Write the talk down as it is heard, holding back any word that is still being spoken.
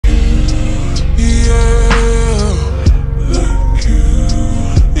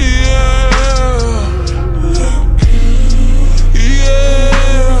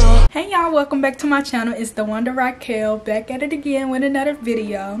welcome back to my channel. It's dawandarykell, back at it again with another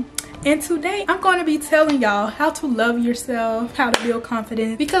video. And today I'm going to be telling y'all how to love yourself, how to build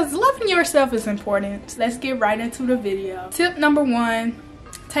confidence, because loving yourself is important. So let's get right into the video. Tip number 1,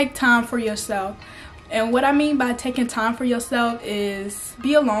 take time for yourself. And what I mean by taking time for yourself is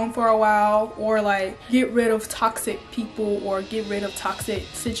be alone for a while, or like get rid of toxic people or get rid of toxic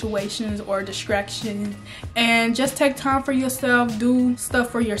situations or distractions, and just take time for yourself. Do stuff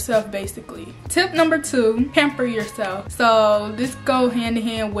for yourself basically. Tip number 2, pamper yourself. So this go hand in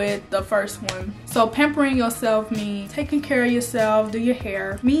hand with the first one. So pampering yourself means taking care of yourself. Do your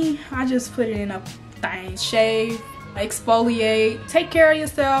hair. Me, I just put it in a thing. Shave, exfoliate, take care of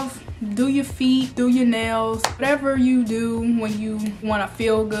yourself. Do your feet, do your nails, whatever you do when you want to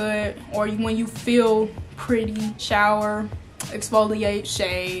feel good or when you feel pretty. Shower, exfoliate,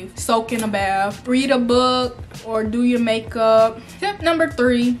 shave, soak in a bath, read a book, or do your makeup. Tip number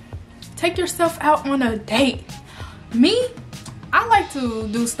 3, take yourself out on a date. Me, I like to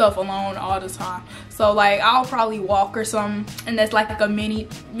do stuff alone all the time. So like I'll probably walk or something, and that's like a mini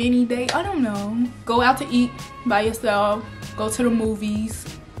date. I don't know. Go out to eat by yourself, go to the movies.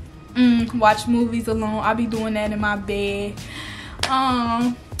 Watch movies alone. I'll be doing that in my bed,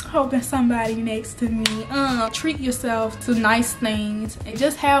 hoping somebody next to me. Treat yourself to nice things and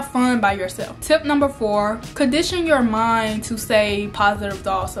just have fun by yourself. Tip number 4, condition your mind to say positive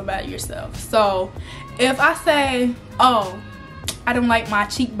thoughts about yourself. So if I say, oh, I don't like my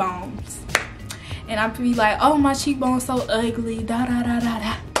cheekbones, and I be like, oh, my cheekbones so ugly, da da da da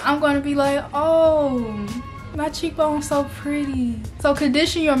da, I'm gonna be like, oh, my cheekbone's so pretty. So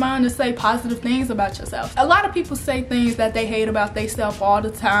condition your mind to say positive things about yourself. A lot of people say things that they hate about themselves all the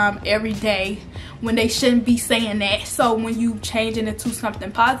time, every day, when they shouldn't be saying that. So when you change it into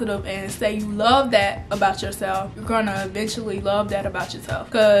something positive and say you love that about yourself, you're gonna eventually love that about yourself,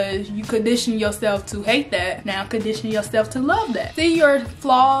 because you condition yourself to hate that. Now condition yourself to love that. See your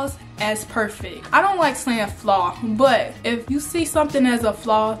flaws as perfect. I don't like saying flaw, but if you see something as a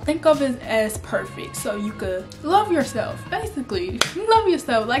flaw, think of it as perfect, so you could love yourself. Basically, you love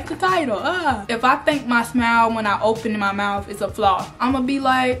yourself, like the title. If I think my smile when I open my mouth is a flaw, I'm gonna be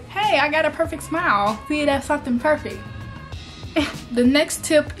like, hey, I got a perfect smile. See it as something perfect. The next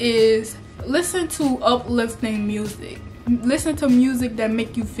tip is listen to uplifting music. Listen to music that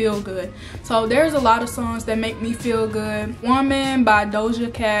make you feel good. So there's a lot of songs that make me feel good. Woman by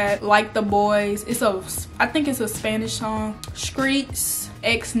Doja Cat, Like the Boys. I think it's a Spanish song. Streets,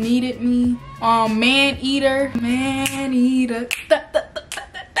 X Needed Me. Man Eater. I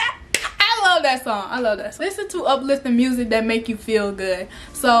love that song. I love that song. Listen to uplifting music that make you feel good.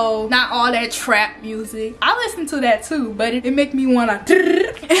 So not all that trap music. I listen to that too, but it make me wanna.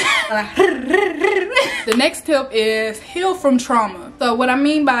 The next tip is heal from trauma. So what I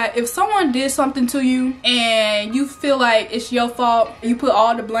mean by, if someone did something to you and you feel like it's your fault, you put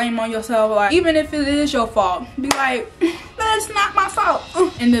all the blame on yourself. Like, even if it is your fault, be like, that's not my fault.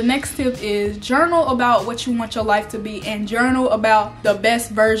 And the next tip is journal about what you want your life to be, and journal about the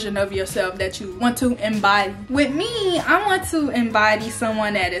best version of yourself that you want to embody. With me, I want to embody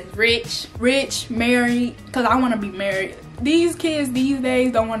someone that is rich, married, because I want to be married. These kids these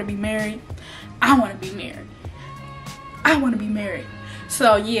days don't want to be married. I want to be married. I want to be married.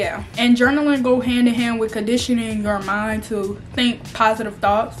 So yeah, and journaling go hand in hand with conditioning your mind to think positive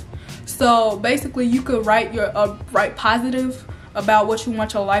thoughts. So basically you could write positive about what you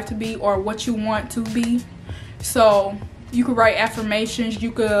want your life to be or what you want to be. So you could write affirmations. You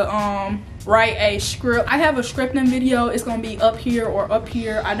could write a script. I have a scripting video. It's gonna be up here or up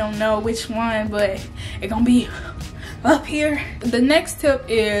here. I don't know which one, but it's gonna be up here. The next tip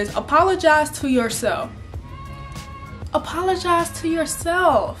is apologize to yourself. Apologize to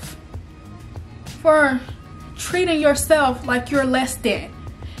yourself for treating yourself like you're less than.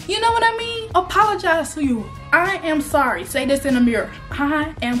 You know what I mean? Apologize to you. I am sorry. Say this in the mirror.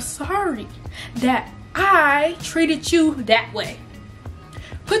 I am sorry that I treated you that way.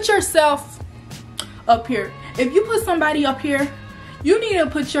 Put yourself up here. If you put somebody up here, you need to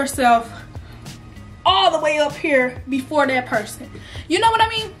put yourself all the way up here before that person. You know what I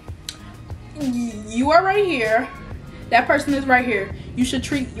mean? You are right here. That person is right here. You should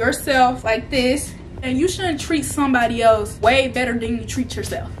treat yourself like this, and you shouldn't treat somebody else way better than you treat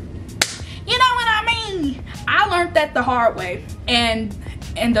yourself. You know what I mean? I learned that the hard way. And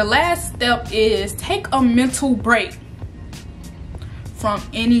the last step is take a mental break from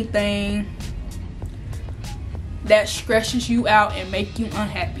anything that stresses you out and make you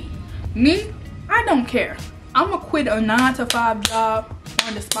unhappy. Me, I don't care. I'm gonna quit a 9-to-5 job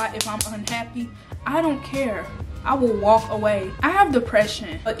on the spot if I'm unhappy. I don't care. I will walk away. I have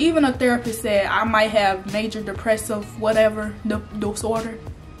depression, but even a therapist said I might have major depressive whatever disorder.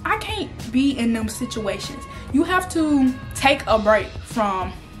 I can't be in them situations. You have to take a break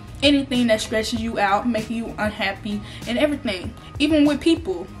from anything that stresses you out, making you unhappy and everything. Even with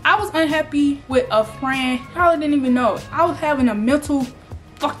people. I was unhappy with a friend, probably didn't even know it. I was having a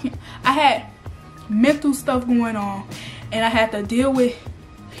I had mental stuff going on, and I had to deal with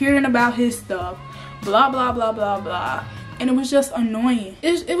hearing about his stuff, blah blah blah blah blah, and it was just annoying.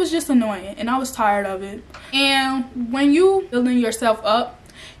 It was just annoying, and I was tired of it. And when you building yourself up,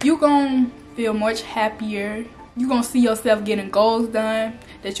 you gonna feel much happier. You gonna see yourself getting goals done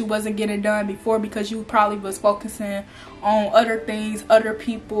that you wasn't getting done before because you probably was focusing on other things, other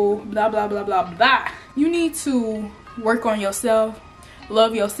people, blah blah blah blah blah. You need to work on yourself,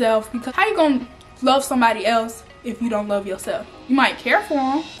 love yourself, because how you gonna love somebody else if you don't love yourself? You might care for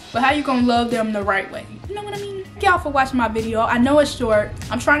them, but how you gonna love them the right way? You know what I mean? Thank y'all for watching my video. I know it's short.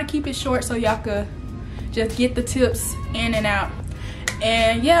 I'm trying to keep it short so y'all could just get the tips in and out.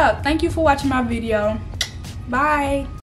 And yeah, thank you for watching my video. Bye.